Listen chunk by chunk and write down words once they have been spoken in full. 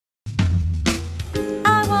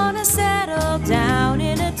down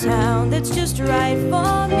in a town that's just right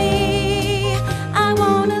for me. I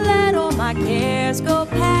wanna let all my cares go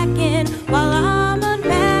packing while I'm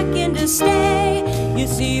unpacking to stay. You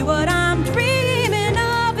see, what I'm dreaming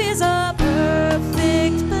of is a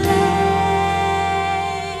perfect place.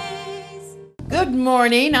 Good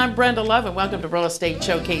morning, I'm Brenda Love and welcome to Real Estate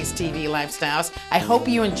Showcase TV Lifestyles. I hope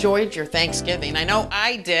you enjoyed your Thanksgiving. I know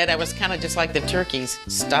I did. I was kind of just like the turkeys,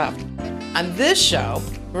 stuffed. On this show,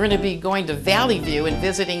 we're going to be going to Valley View and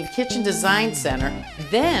visiting Kitchen Design Center.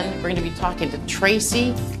 Then we're going to be talking to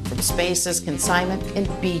Tracy from Spaces Consignment in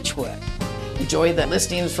Beechwood. Enjoy the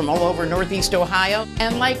listings from all over Northeast Ohio.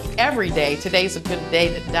 And like every day, today's a good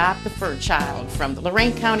day to adopt a fur child from the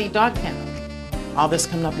Lorain County Dog Kennel. All this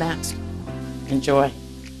coming up next. Enjoy.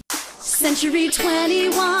 Century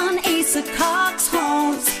 21 Asa Cox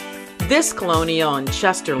Homes. This colonial in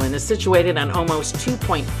Chesterland is situated on almost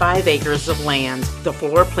 2.5 acres of land. The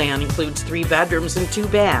floor plan includes 3 bedrooms and 2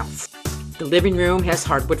 baths. The living room has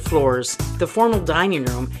hardwood floors. The formal dining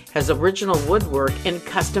room has original woodwork and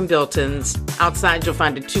custom built-ins. Outside you'll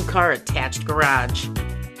find a 2-car attached garage.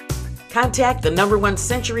 Contact the #1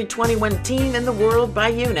 Century 21 team in the world by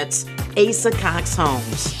units, Asa Cox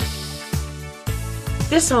Homes.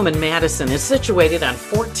 This home in Madison is situated on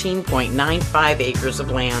 14.95 acres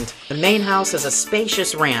of land. The main house is a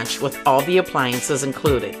spacious ranch with all the appliances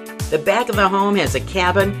included. The back of the home has a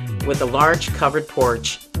cabin with a large covered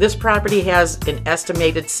porch. This property has an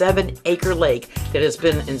estimated 7-acre lake that has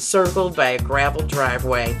been encircled by a gravel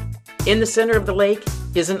driveway. In the center of the lake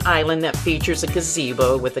is an island that features a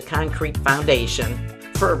gazebo with a concrete foundation.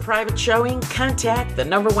 For a private showing, contact the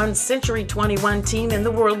 #1 Century 21 team in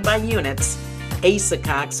the world by units, Asa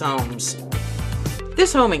Cox Homes.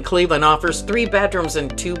 This home in Cleveland offers 3 bedrooms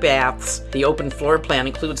and 2 baths. The open floor plan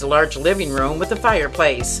includes a large living room with a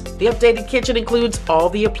fireplace. The updated kitchen includes all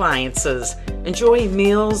the appliances. Enjoy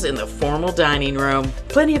meals in the formal dining room.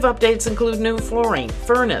 Plenty of updates include new flooring,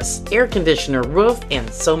 furnace, air conditioner, roof,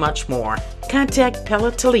 and so much more. Contact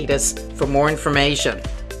Pella Toledas for more information.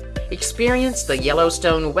 Experience the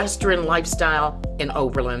Yellowstone Western lifestyle in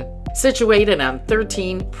Oberlin. Situated on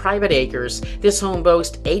 13 private acres, this home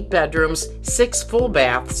boasts 8 bedrooms, 6 full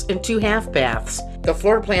baths, and 2 half baths. The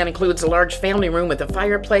floor plan includes a large family room with a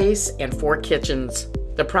fireplace and 4 kitchens.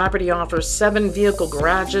 The property offers 7 vehicle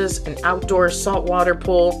garages, an outdoor saltwater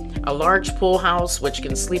pool, a large pool house which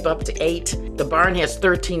can sleep up to 8. The barn has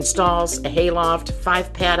 13 stalls, a hayloft,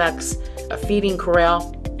 5 paddocks, a feeding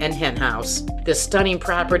corral, and hen house. This stunning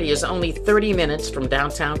property is only 30 minutes from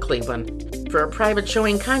downtown Cleveland. For a private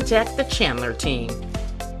showing, contact the Chandler team.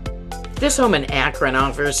 This home in Akron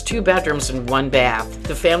offers 2 bedrooms and 1 bath.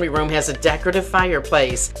 The family room has a decorative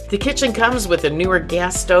fireplace. The kitchen comes with a newer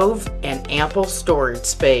gas stove and ample storage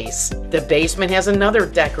space. The basement has another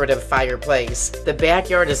decorative fireplace. The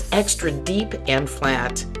backyard is extra deep and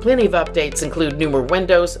flat. Plenty of updates include newer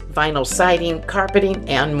windows, vinyl siding, carpeting,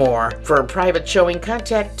 and more. For a private showing,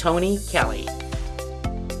 contact Tony Kelly.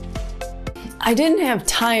 I didn't have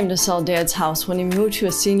time to sell Dad's house when he moved to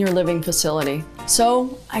a senior living facility.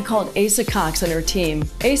 So I called Asa Cox and her team.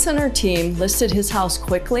 Asa and her team listed his house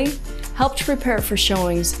quickly, helped prepare it for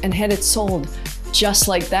showings, and had it sold just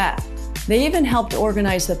like that. They even helped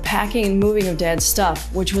organize the packing and moving of Dad's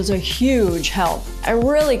stuff, which was a huge help. I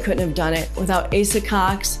really couldn't have done it without Asa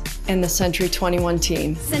Cox and the Century 21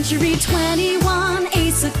 team. Century 21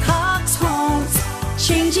 Asa Cox Homes,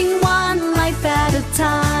 changing one life at a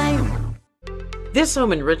time. This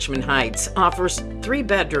home in Richmond Heights offers 3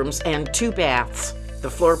 bedrooms and 2 baths. The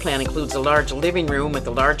floor plan includes a large living room with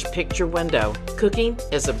a large picture window. Cooking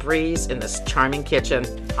is a breeze in this charming kitchen.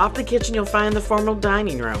 Off the kitchen you'll find the formal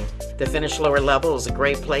dining room. The finished lower level is a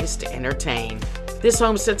great place to entertain. This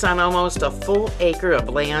home sits on almost a full acre of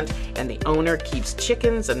land and the owner keeps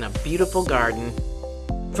chickens and a beautiful garden.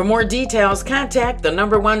 For more details, contact the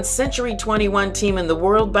 #1 Century 21 team in the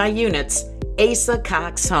world by units, Asa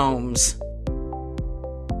Cox Homes.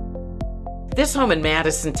 This home in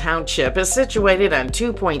Madison Township is situated on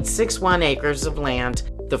 2.61 acres of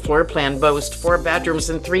land. The floor plan boasts 4 bedrooms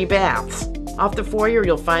and 3 baths. Off the foyer,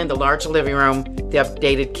 you'll find the large living room. The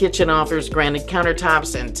updated kitchen offers granite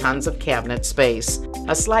countertops and tons of cabinet space.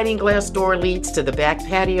 A sliding glass door leads to the back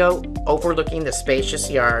patio, overlooking the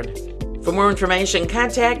spacious yard. For more information,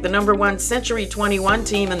 contact the #1 Century 21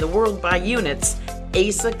 team in the world by units,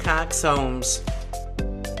 Asa Cox Homes.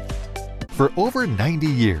 For over 90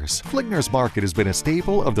 years, Fligner's Market has been a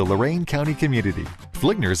staple of the Lorain County community.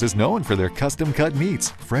 Fligner's is known for their custom-cut meats,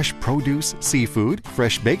 fresh produce, seafood,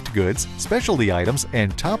 fresh baked goods, specialty items,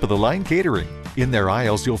 and top-of-the-line catering. In their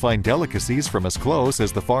aisles, you'll find delicacies from as close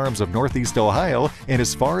as the farms of Northeast Ohio and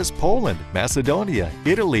as far as Poland, Macedonia,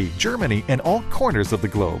 Italy, Germany, and all corners of the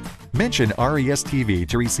globe. Mention RESTV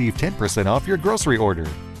to receive 10% off your grocery order.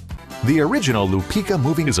 The original Lupica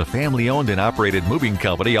Moving is a family-owned and operated moving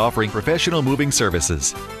company offering professional moving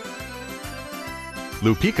services.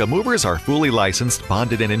 Lupica movers are fully licensed,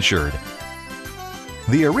 bonded, and insured.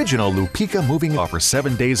 The original Lupica Moving offers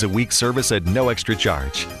 7 days a week service at no extra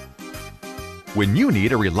charge. When you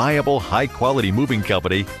need a reliable, high-quality moving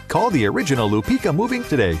company, call the original Lupica Moving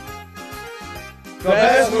today. The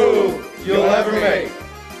best move you'll ever make.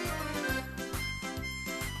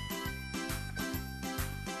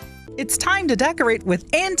 It's time to decorate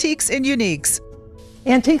with Antiques and Uniques.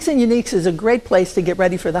 Antiques and Uniques is a great place to get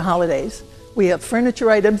ready for the holidays. We have furniture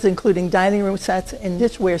items including dining room sets and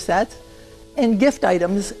dishware sets, and gift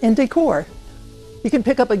items and decor. You can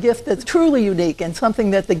pick up a gift that's truly unique and something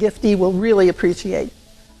that the giftee will really appreciate.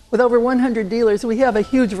 With over 100 dealers, we have a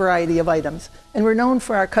huge variety of items, and we're known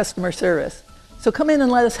for our customer service. So come in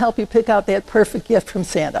and let us help you pick out that perfect gift from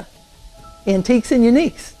Santa. Antiques and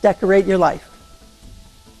Uniques, decorate your life.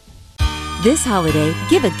 This holiday,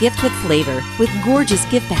 give a gift with flavor with gorgeous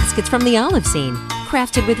gift baskets from the Olive Scene,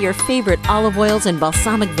 crafted with your favorite olive oils and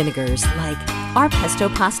balsamic vinegars, like our pesto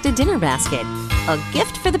pasta dinner basket, a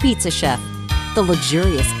gift for the pizza chef, the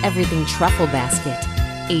luxurious everything truffle basket,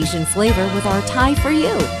 Asian flavor with our Thai for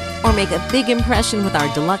you, or make a big impression with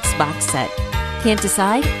our deluxe box set. Can't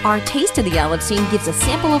decide? Our Taste of the Olive Scene gives a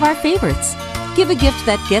sample of our favorites. Give a gift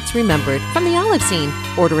that gets remembered from the Olive Scene.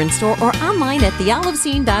 Order in store or online at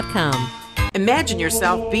theolivescene.com. Imagine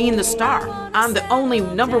yourself being the star on the only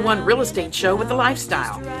 #1 real estate show with the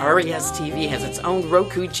lifestyle. RESTV has its own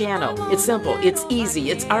Roku channel. It's simple, it's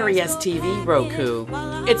easy, it's RESTV Roku.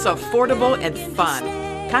 It's affordable and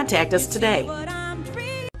fun. Contact us today.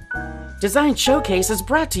 Design Showcase is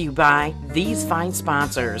brought to you by these fine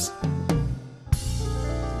sponsors.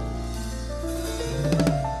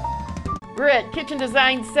 We're at Kitchen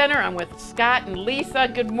Design Center. I'm with Scott and Lisa.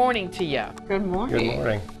 Good morning to you. Good morning. Good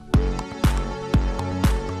morning.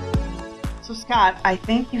 So Scott, I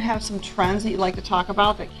think you have some trends that you'd like to talk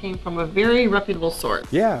about that came from a very reputable source.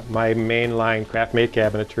 Yeah, my mainline craft-made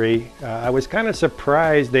cabinetry. I was kind of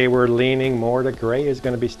surprised they were leaning more to gray is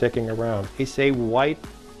going to be sticking around. They say white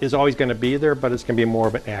is always going to be there, but it's going to be more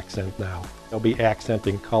of an accent now. They'll be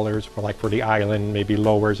accenting colors for the island, maybe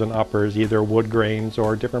lowers and uppers, either wood grains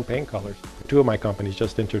or different paint colors. 2 of my companies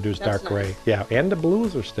just introduced dark gray. Yeah, and the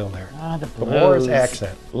blues are still there. Ah, the blues. But more is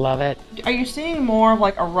accent. Love it. Are you seeing more of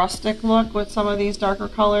like a rustic look with some of these darker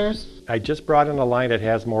colors? I just brought in a line that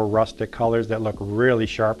has more rustic colors that look really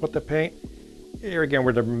sharp with the paint. Here again,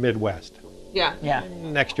 we're the Midwest. Yeah. Yeah.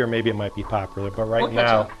 Next year maybe it might be popular, but right We'll catch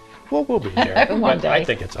now, up. we'll be there. One But day. I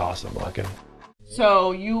think it's awesome looking.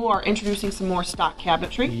 So you are introducing some more stock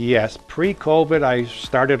cabinetry. Yes, pre-COVID, I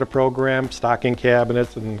started a program, stocking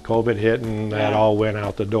cabinets, and COVID hit, and that all went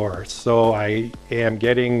out the door. So I am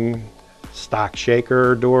getting stock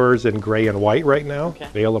shaker doors in gray and white right now,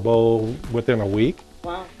 available within a week.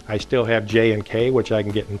 Wow. I still have J and K, which I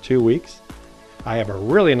can get in 2 weeks. I have a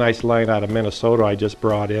really nice line out of Minnesota I just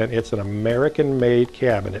brought in. It's an American-made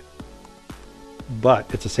cabinet,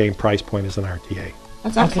 but it's the same price point as an RTA.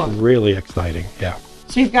 That's excellent. Really exciting, yeah.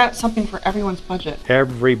 So you've got something for everyone's budget.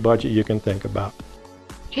 Every budget you can think about.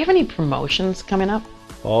 Do you have any promotions coming up?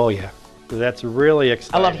 Oh yeah, that's really I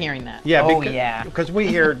exciting. love hearing that. Yeah, Oh, because, yeah. because we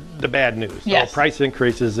hear the bad news. Yes. Oh, price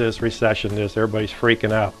increases, this recession, this, everybody's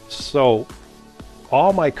freaking out. So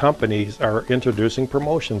all my companies are introducing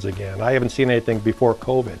promotions again. I haven't seen anything before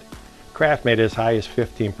COVID. Craft made as high as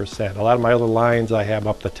 15%. A lot of my other lines I have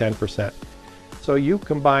up to 10%. So you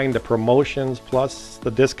combine the promotions plus the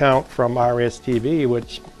discount from RSTV,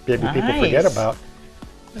 which maybe people forget Nice. about.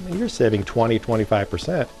 I mean, you're saving 20,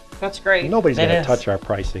 25%. That's great. Nobody's It going to is. touch our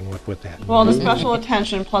pricing with that. Well, the special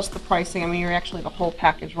attention plus the pricing, I mean, you're actually the whole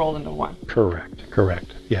package rolled into one.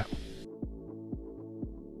 Correct, yeah.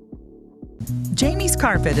 Jamie's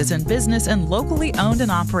Carpet is in business and locally owned and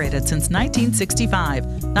operated since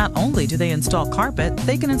 1965. Not only do they install carpet,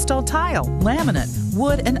 they can install tile, laminate,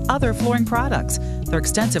 wood, and other flooring products. Their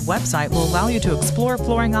extensive website will allow you to explore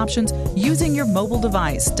flooring options using your mobile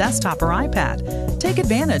device, desktop, or iPad. Take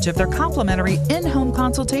advantage of their complimentary in-home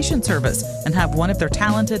consultation service and have one of their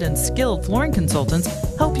talented and skilled flooring consultants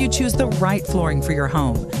help you choose the right flooring for your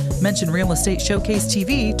home. Mention Real Estate Showcase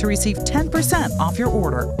TV to receive 10% off your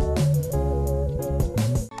order.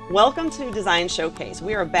 Welcome to Design Showcase.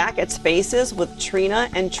 We are back at Spaces with Trina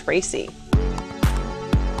and Tracy.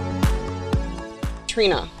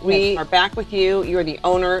 Trina, we are back with you. You're the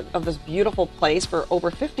owner of this beautiful place for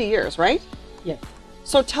over 50 years, right? Yes.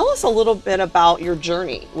 So tell us a little bit about your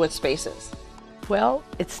journey with Spaces. Well,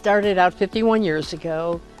 it started out 51 years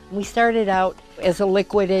ago. We started out as a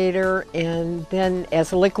liquidator, and then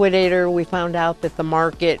as a liquidator, we found out that the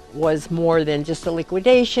market was more than just a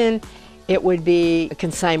liquidation. It would be a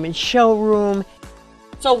consignment showroom.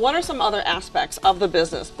 So what are some other aspects of the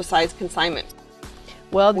business besides consignment?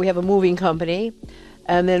 Well, we have a moving company,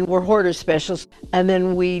 and then we're hoarder specialists, and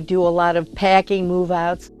then we do a lot of packing,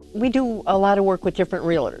 move-outs. We do a lot of work with different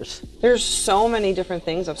realtors. There's so many different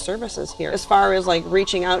things of services here. As far as like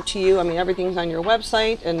reaching out to you, I mean, everything's on your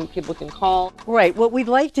website and people can call. Right. What we'd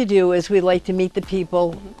like to do is we'd like to meet the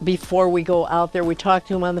people before we go out there. We talk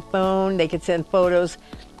to them on the phone. They could send photos.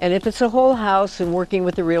 And if it's a whole house and working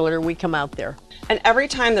with the realtor, we come out there. And every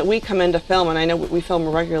time that we come in to film, and I know we film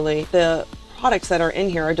regularly, the products that are in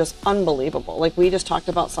here are just unbelievable. Like we just talked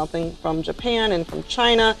about something from Japan and from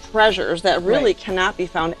China, treasures that really cannot be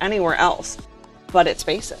found anywhere else but at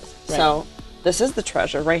Spaces. Right. So this is the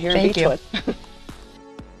treasure right here in Thank Beechwood.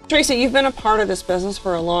 Tracy, you've been a part of this business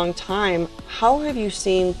for a long time. How have you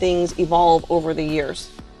seen things evolve over the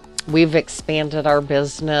years? We've expanded our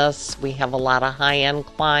business. We have a lot of high-end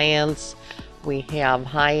clients. We have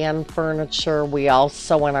high-end furniture. We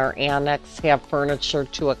also, in our annex, have furniture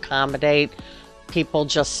to accommodate people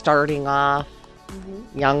just starting off,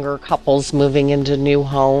 younger couples moving into new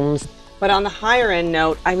homes. But on the higher end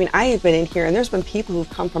note, I mean, I have been in here and there's been people who've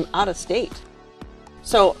come from out of state.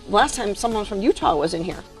 So last time someone from Utah was in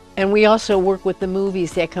here. And we also work with the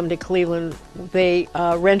movies that come to Cleveland. They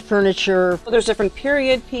rent furniture. Well, there's different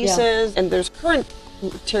period pieces and there's current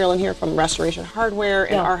material in here from Restoration Hardware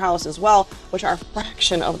in our house as well, which are a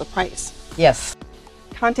fraction of the price. Yes.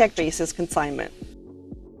 Contact basis consignment.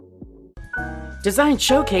 Design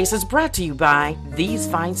Showcase is brought to you by these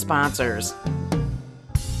fine sponsors.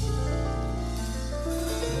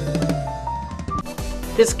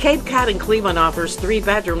 This Cape Cod in Cleveland offers 3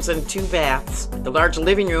 bedrooms and 2 baths. The large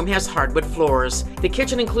living room has hardwood floors. The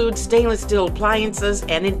kitchen includes stainless steel appliances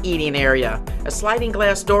and an eating area. A sliding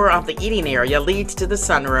glass door off the eating area leads to the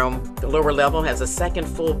sunroom. The lower level has a second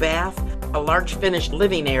full bath, a large finished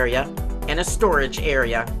living area, and a storage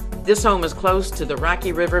area. This home is close to the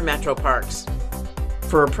Rocky River Metro Parks.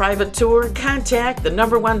 For a private tour, contact the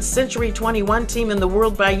 #1 Century 21 team in the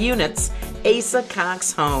world by units, Asa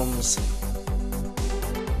Cox Homes.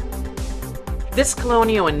 This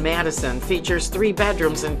colonial in Madison features 3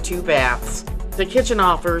 bedrooms and 2 baths. The kitchen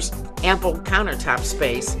offers ample countertop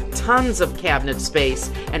space, tons of cabinet space,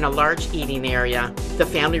 and a large eating area. The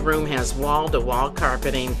family room has wall-to-wall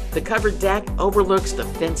carpeting. The covered deck overlooks the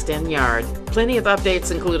fenced-in yard. Plenty of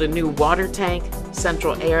updates include a new water tank,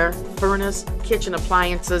 central air, furnace, kitchen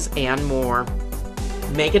appliances, and more.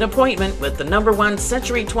 Make an appointment with the #1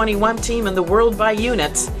 Century 21 team in the world by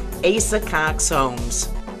units, Asa Cox Homes.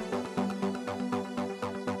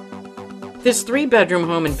 This 3-bedroom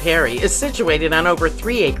home in Perry is situated on over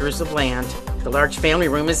 3 acres of land. The large family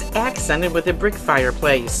room is accented with a brick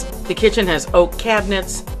fireplace. The kitchen has oak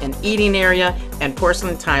cabinets, an eating area, and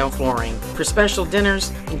porcelain tile flooring. For special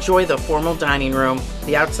dinners, enjoy the formal dining room.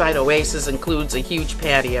 The outside oasis includes a huge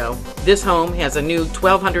patio. This home has a new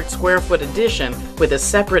 1,200 square foot addition with a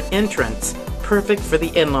separate entrance, perfect for the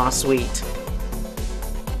in-law suite.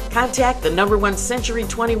 Contact the #1 Century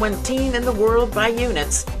 21 team in the world by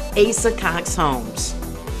units, Asa Cox Homes.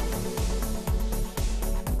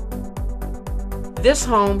 This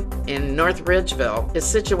home in North Ridgeville is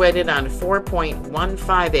situated on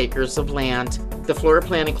 4.15 acres of land. The floor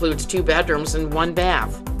plan includes 2 bedrooms and 1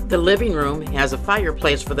 bath. The living room has a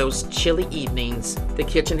fireplace for those chilly evenings. The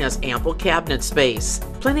kitchen has ample cabinet space.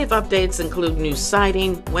 Plenty of updates include new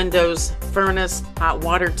siding, windows, furnace, hot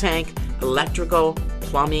water tank, electrical,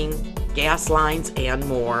 plumbing, gas lines, and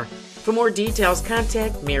more. For more details,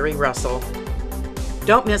 contact Mary Russell.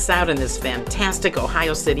 Don't miss out on this fantastic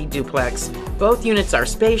Ohio City duplex. Both units are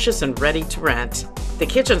spacious and ready to rent. The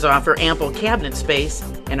kitchens offer ample cabinet space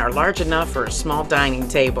and are large enough for a small dining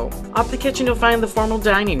table. Off the kitchen, you'll find the formal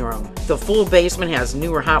dining room. The full basement has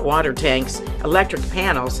newer hot water tanks, electric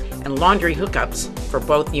panels, and laundry hookups for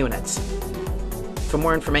both units. For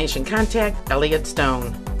more information, contact Elliott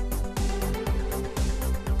Stone.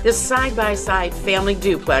 This side-by-side family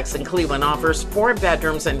duplex in Cleveland offers 4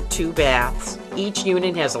 bedrooms and 2 baths. Each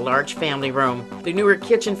unit has a large family room. The newer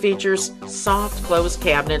kitchen features soft closed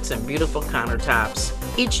cabinets and beautiful countertops.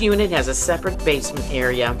 Each unit has a separate basement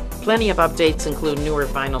area. Plenty of updates include newer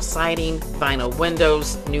vinyl siding, vinyl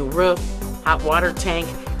windows, new roof, hot water tank,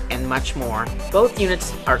 and much more. Both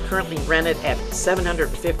units are currently rented at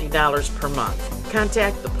 $750 per month.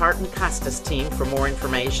 Contact the Parton Costas team for more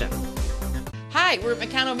information. Hi, we're at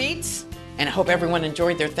Meccano Meats, and I hope everyone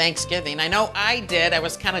enjoyed their Thanksgiving. I know I did. I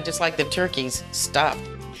was kind of just like the turkeys, stuffed.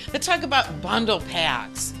 Let's talk about bundle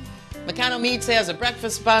packs. Meccano Meats has a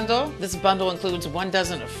breakfast bundle. This bundle includes 1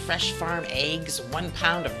 dozen of fresh farm eggs, 1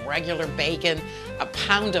 pound of regular bacon, a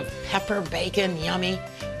pound of pepper bacon, yummy,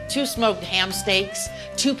 2 smoked ham steaks,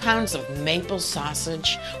 2 pounds of maple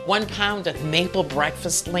sausage, 1 pound of maple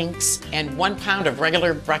breakfast links, and 1 pound of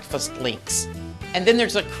regular breakfast links. And then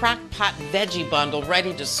there's a crock pot veggie bundle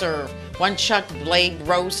ready to serve. 1 chuck blade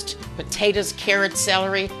roast, potatoes, carrots,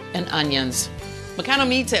 celery, and onions. Meccano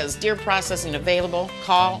Meats has deer processing available.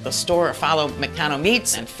 Call the store or follow Meccano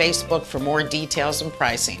Meats on Facebook for more details and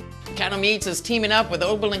pricing. Meccano Meats is teaming up with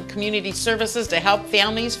Oberlin Community Services to help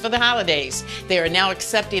families for the holidays. They are now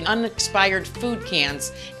accepting unexpired food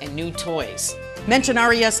cans and new toys. Mention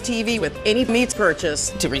RESTV with any meats purchase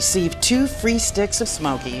to receive 2 free sticks of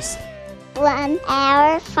Smokies. From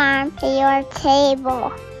our farm to your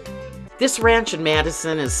table. This ranch in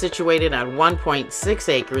Madison is situated on 1.6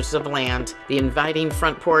 acres of land. The inviting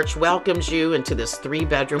front porch welcomes you into this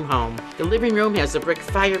 3-bedroom home. The living room has a brick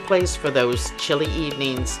fireplace for those chilly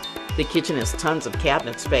evenings. The kitchen has tons of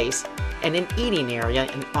cabinet space and an eating area,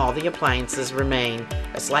 and all the appliances remain.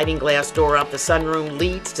 A sliding glass door off the sunroom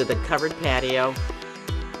leads to the covered patio.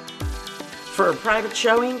 For a private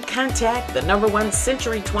showing, contact the #1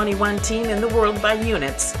 Century 21 team in the world by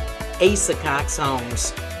units, Asa Cox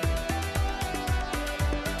Homes.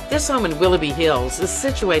 This home in Willoughby Hills is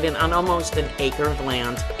situated on almost an acre of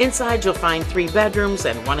land. Inside you'll find 3 bedrooms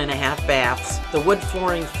and 1.5 baths. The wood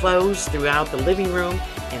flooring flows throughout the living room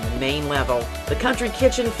and the main level. The country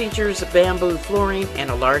kitchen features bamboo flooring and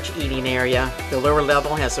a large eating area. The lower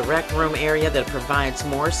level has a rec room area that provides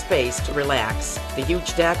more space to relax. The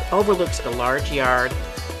huge deck overlooks a large yard.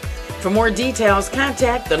 For more details,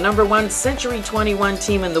 contact the #1 Century 21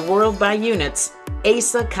 team in the world by units,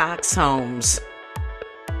 Asa Cox Homes.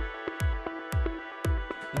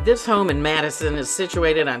 This home in Madison is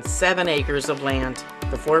situated on 7 acres of land.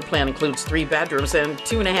 The floor plan includes 3 bedrooms and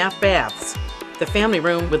 2.5 baths. The family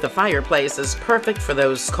room with a fireplace is perfect for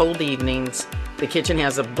those cold evenings. The kitchen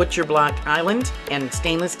has a butcher block island and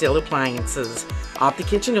stainless steel appliances. Off the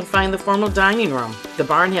kitchen you'll find the formal dining room. The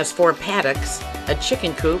barn has 4 paddocks, a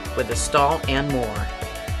chicken coop with a stall, and more.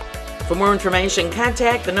 For more information,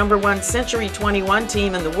 contact the #1 Century 21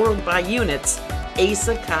 team in the world by units,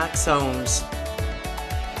 Asa Cox Homes.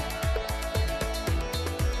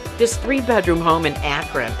 This 3-bedroom home in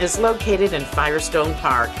Akron is located in Firestone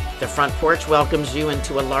Park. The front porch welcomes you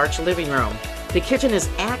into a large living room. The kitchen is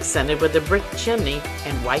accented with a brick chimney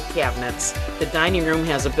and white cabinets. The dining room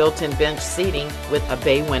has a built-in bench seating with a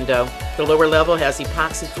bay window. The lower level has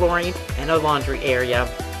epoxy flooring and a laundry area.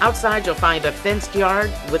 Outside you'll find a fenced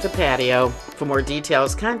yard with a patio. For more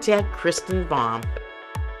details, contact Kristen Baum.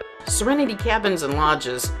 Serenity Cabins and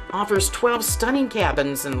Lodges offers 12 stunning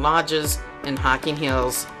cabins and lodges in Hocking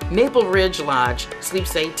Hills. Maple Ridge Lodge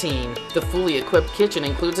sleeps 18. The fully equipped kitchen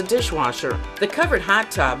includes a dishwasher. The covered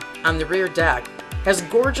hot tub on the rear deck has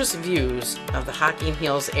gorgeous views of the Hocking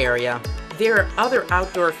Hills area. There are other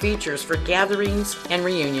outdoor features for gatherings and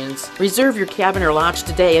reunions. Reserve your cabin or lodge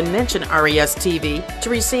today and mention RESTV to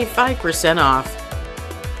receive 5% off.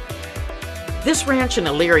 This ranch in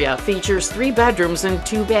Elyria features 3 bedrooms and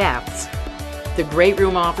 2 baths. The great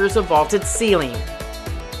room offers a vaulted ceiling.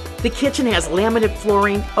 The kitchen has laminate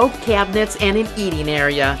flooring, oak cabinets, and an eating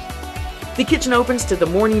area. The kitchen opens to the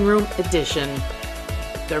morning room addition.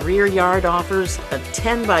 The rear yard offers a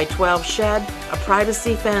 10 by 12 shed, a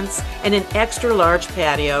privacy fence, and an extra large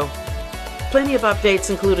patio. Plenty of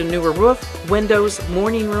updates include a newer roof, windows,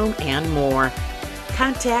 morning room, and more.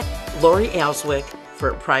 Contact Lori Alswick for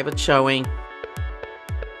a private showing.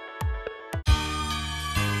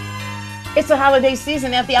 It's the holiday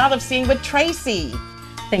season at the Olive Scene with Tracy.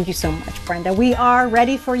 Thank you so much, Brenda. We are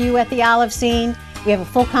ready for you at the Olive Scene. We have a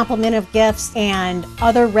full complement of gifts and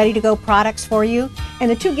other ready-to-go products for you. And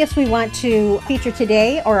the 2 gifts we want to feature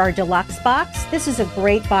today are our deluxe box. This is a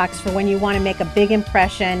great box for when you want to make a big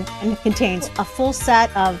impression, and it contains a full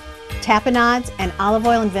set of tapenades and olive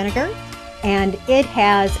oil and vinegar. And it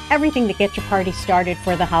has everything to get your party started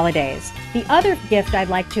for the holidays. The other gift I'd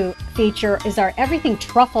like to feature is our Everything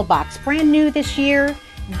Truffle Box. Brand new this year,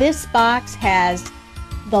 this box has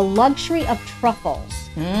the luxury of truffles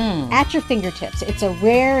at your fingertips. It's a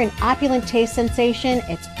rare and opulent taste sensation.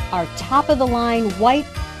 It's our top-of-the-line white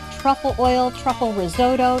truffle oil, truffle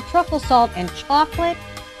risotto, truffle salt, and chocolate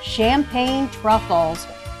champagne truffles,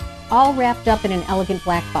 all wrapped up in an elegant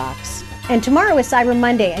black box. And tomorrow is Cyber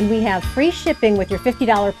Monday, and we have free shipping with your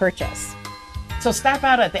 $50 purchase. So stop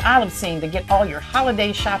out at the Olive Scene to get all your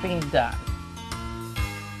holiday shopping done.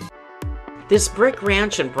 This brick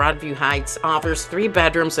ranch in Broadview Heights offers 3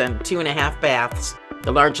 bedrooms and 2.5 baths.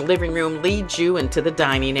 The large living room leads you into the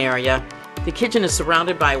dining area. The kitchen is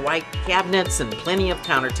surrounded by white cabinets and plenty of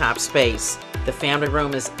countertop space. The family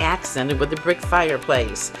room is accented with a brick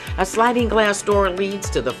fireplace. A sliding glass door leads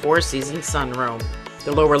to the 4-season sunroom.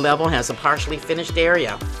 The lower level has a partially finished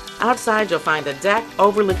area. Outside, you'll find a deck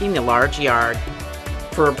overlooking the large yard.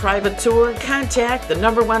 For a private tour, contact the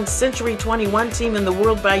 #1 Century 21 team in the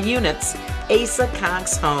world by units, Asa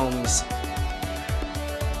Cox Homes.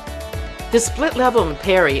 The split level in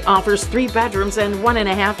Perry offers 3 bedrooms and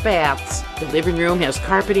 1.5 baths. The living room has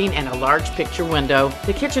carpeting and a large picture window.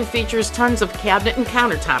 The kitchen features tons of cabinet and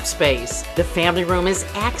countertop space. The family room is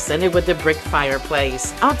accented with a brick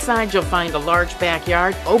fireplace. Outside, you'll find a large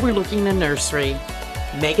backyard overlooking the nursery.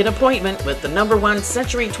 Make an appointment with the #1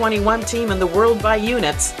 Century 21 team in the world by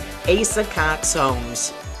units, Asa Cox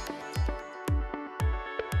Homes.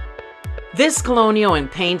 This colonial in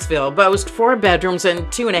Painesville boasts 4 bedrooms and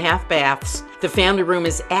 2.5 baths. The family room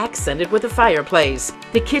is accented with a fireplace.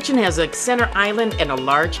 The kitchen has a center island and a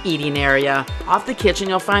large eating area. Off the kitchen,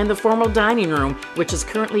 you'll find the formal dining room, which is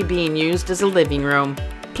currently being used as a living room.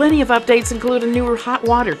 Plenty of updates include a newer hot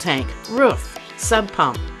water tank, roof, sub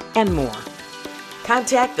pump, and more.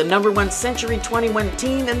 Contact the #1 Century 21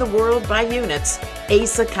 team in the world by units,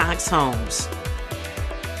 Asa Cox Homes.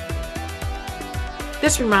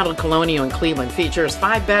 This remodeled colonial in Cleveland features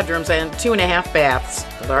 5 bedrooms and 2.5 baths.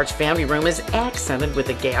 The large family room is accented with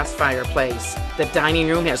a gas fireplace. The dining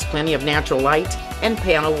room has plenty of natural light and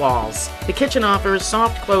panel walls. The kitchen offers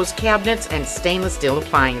soft closed cabinets and stainless steel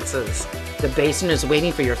appliances. The basement is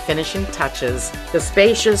waiting for your finishing touches. The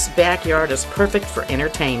spacious backyard is perfect for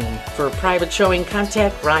entertaining. For a private showing,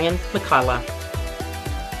 contact Ryan McCullough.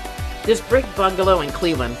 This brick bungalow in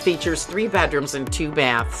Cleveland features 3 bedrooms and 2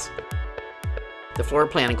 baths. The floor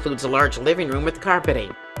plan includes a large living room with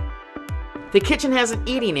carpeting. The kitchen has an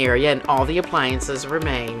eating area and all the appliances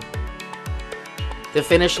remain. The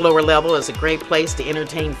finished lower level is a great place to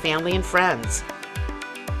entertain family and friends.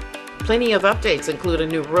 Plenty of updates include a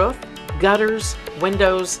new roof, gutters,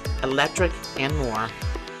 windows, electric, and more.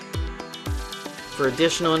 For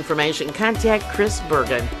additional information, contact Chris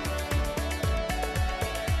Bergen.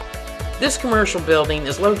 This commercial building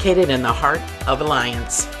is located in the heart of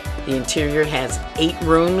Alliance. The interior has 8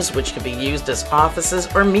 rooms which can be used as offices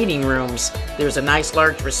or meeting rooms. There's a nice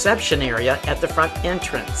large reception area at the front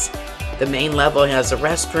entrance. The main level has a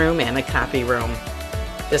restroom and a copy room.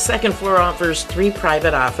 The second floor offers 3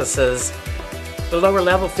 private offices. The lower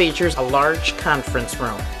level features a large conference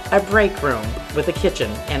room, a break room with a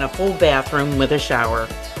kitchen, and a full bathroom with a shower.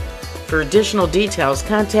 For additional details,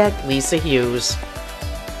 contact Lisa Hughes.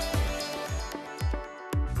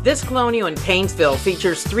 This colonial in Painesville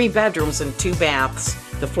features 3 bedrooms and 2 baths.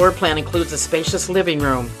 The floor plan includes a spacious living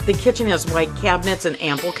room. The kitchen has white cabinets and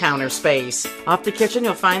ample counter space. Off the kitchen,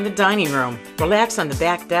 you'll find the dining room. Relax on the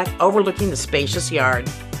back deck overlooking the spacious yard.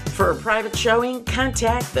 For a private showing,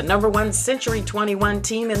 contact the #1 Century 21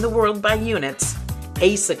 team in the world by units,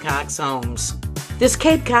 Asa Cox Homes. This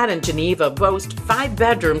Cape Cod in Geneva boasts 5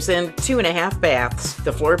 bedrooms and 2.5 baths.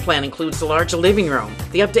 The floor plan includes a large living room.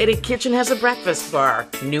 The updated kitchen has a breakfast bar,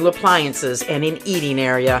 new appliances, and an eating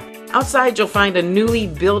area. Outside, you'll find a newly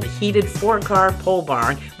built heated 4-car pole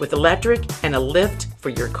barn with electric and a lift for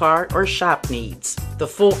your car or shop needs. The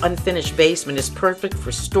full unfinished basement is perfect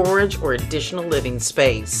for storage or additional living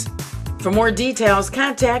space. For more details,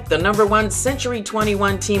 contact the #1 Century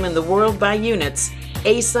 21 team in the world by units,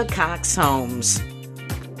 Asa Cox Homes.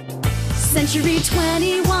 Century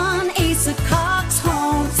 21, Asa Cox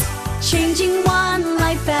Homes, changing one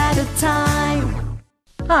life at a time.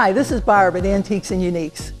 Hi, this is Barb at Antiques and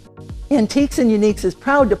Uniques. Antiques and Uniques is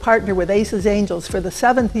proud to partner with Aces Angels for the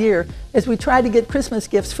 7th year as we try to get Christmas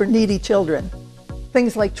gifts for needy children.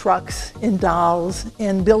 Things like trucks and dolls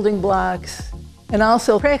and building blocks, and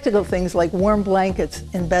also practical things like warm blankets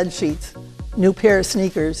and bed sheets, new pair of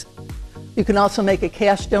sneakers. You can also make a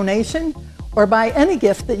cash donation or buy any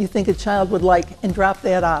gift that you think a child would like and drop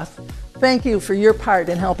that off. Thank you for your part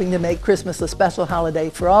in helping to make Christmas a special holiday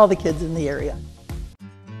for all the kids in the area.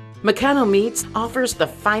 McConnell Meats offers the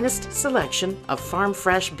finest selection of farm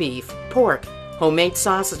fresh beef, pork, homemade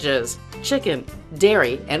sausages, chicken,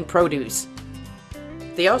 dairy, and produce.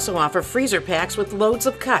 They also offer freezer packs with loads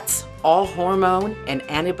of cuts, all hormone and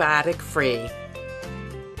antibiotic free.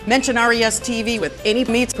 Mention RESTV with any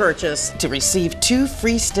meats purchase to receive 2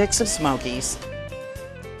 free sticks of Smokies.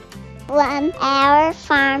 1 hour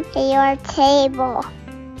farm to your table.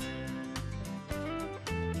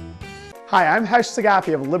 Hi, I'm Hesh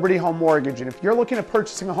Sagapi of Liberty Home Mortgage, and if you're looking at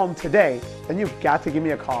purchasing a home today, then you've got to give me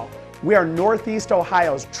a call. We are Northeast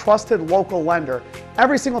Ohio's trusted local lender.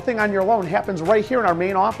 Every single thing on your loan happens right here in our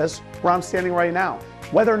main office where I'm standing right now.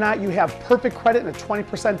 Whether or not you have perfect credit and a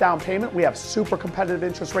 20% down payment, we have super competitive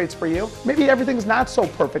interest rates for you. Maybe everything's not so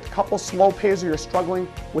perfect, a couple slow pays or you're struggling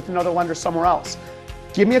with another lender somewhere else.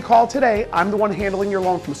 Give me a call today. I'm the one handling your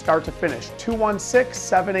loan from start to finish.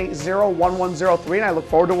 216-780-1103, and I look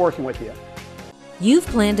forward to working with you. You've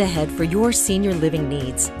planned ahead for your senior living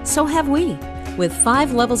needs. So have we. With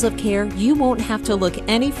 5 levels of care, you won't have to look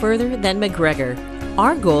any further than McGregor.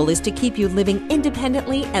 Our goal is to keep you living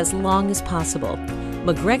independently as long as possible.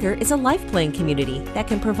 McGregor is a life plan community that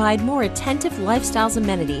can provide more attentive lifestyles,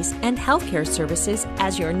 amenities, and healthcare services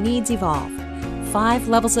as your needs evolve. 5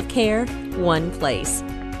 levels of care, 1 place.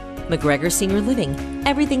 McGregor Senior Living,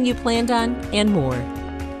 everything you planned on and more.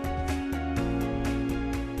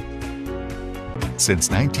 Since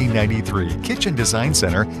 1993, Kitchen Design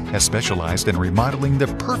Center has specialized in remodeling the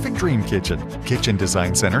perfect dream kitchen. Kitchen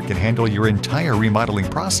Design Center can handle your entire remodeling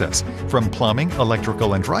process, from plumbing,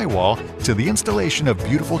 electrical, and drywall to the installation of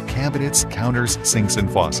beautiful cabinets, counters, sinks,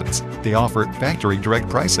 and faucets. They offer factory direct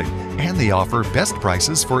pricing, and they offer best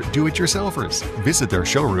prices for do-it-yourselfers. Visit their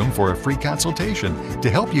showroom for a free consultation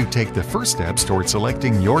to help you take the first steps toward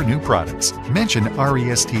selecting your new products. Mention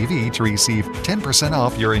RESTV to receive 10%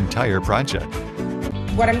 off your entire project.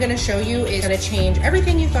 What I'm going to show you is going to change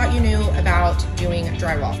everything you thought you knew about doing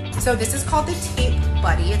drywall. So this is called the Tape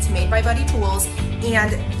Buddy. It's made by Buddy Tools,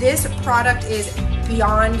 and this product is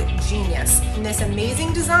beyond genius. And this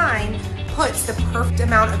amazing design puts the perfect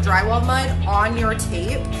amount of drywall mud on your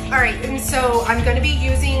tape. All right, and so I'm going to be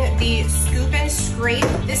using the Scoop and Scrape.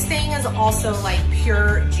 This thing is also like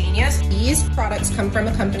pure genius. These products come from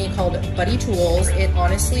a company called Buddy Tools. It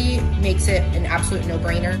honestly makes it an absolute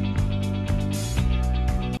no-brainer.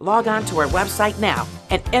 Log on to our website now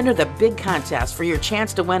and enter the big contest for your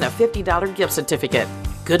chance to win a $50 gift certificate.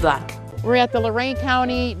 Good luck. We're at the Lorain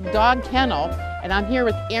County Dog Kennel, and I'm here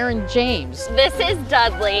with Aaron James. This is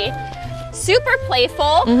Dudley. Super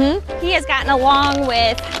playful. He has gotten along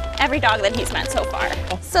with every dog that he's met so far.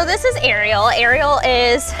 So this is Ariel. Ariel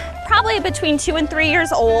is probably between 2 and 3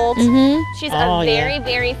 years old. She's a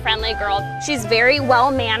very friendly girl. She's very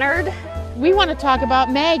well-mannered. We want to talk about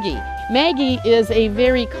Maggie. Maggie is a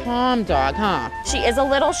very calm dog, huh? She is a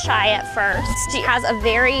little shy at first. She has a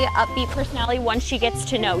very upbeat personality once she gets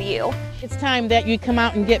to know you. It's time that you come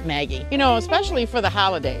out and get Maggie. You know, especially for the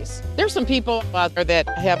holidays. There's some people out there that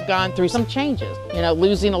have gone through some changes. You know,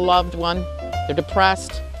 losing a loved one, they're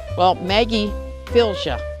depressed. Well, Maggie fills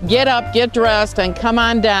you. Get up, get dressed, and come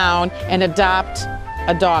on down and adopt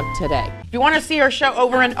a dog today. If you want to see our show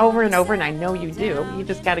over and over and over, and I know you do, you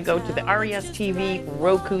just got to go to the RESTV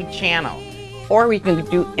Roku channel, or we can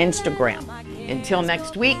do Instagram. Until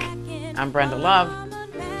next week, I'm Brenda Love.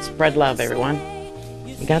 Spread love, everyone.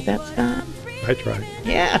 You got that, Scott? I tried.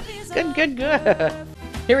 Yeah, good.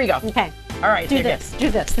 Here we go. Okay. All right, do this.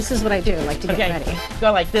 This is what I do, like to get ready.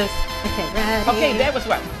 Go like this. Okay, ready. Okay, that was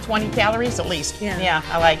what, 20 calories at least? Yeah,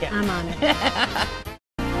 I like it. I'm on it.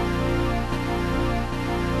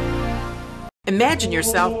 Imagine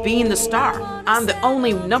yourself being the star on the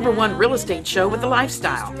only #1 real estate show with a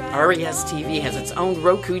lifestyle. RESTV has its own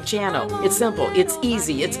Roku channel. It's simple, it's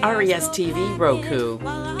easy, it's RESTV Roku.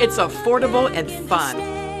 It's affordable and fun.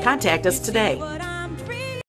 Contact us today.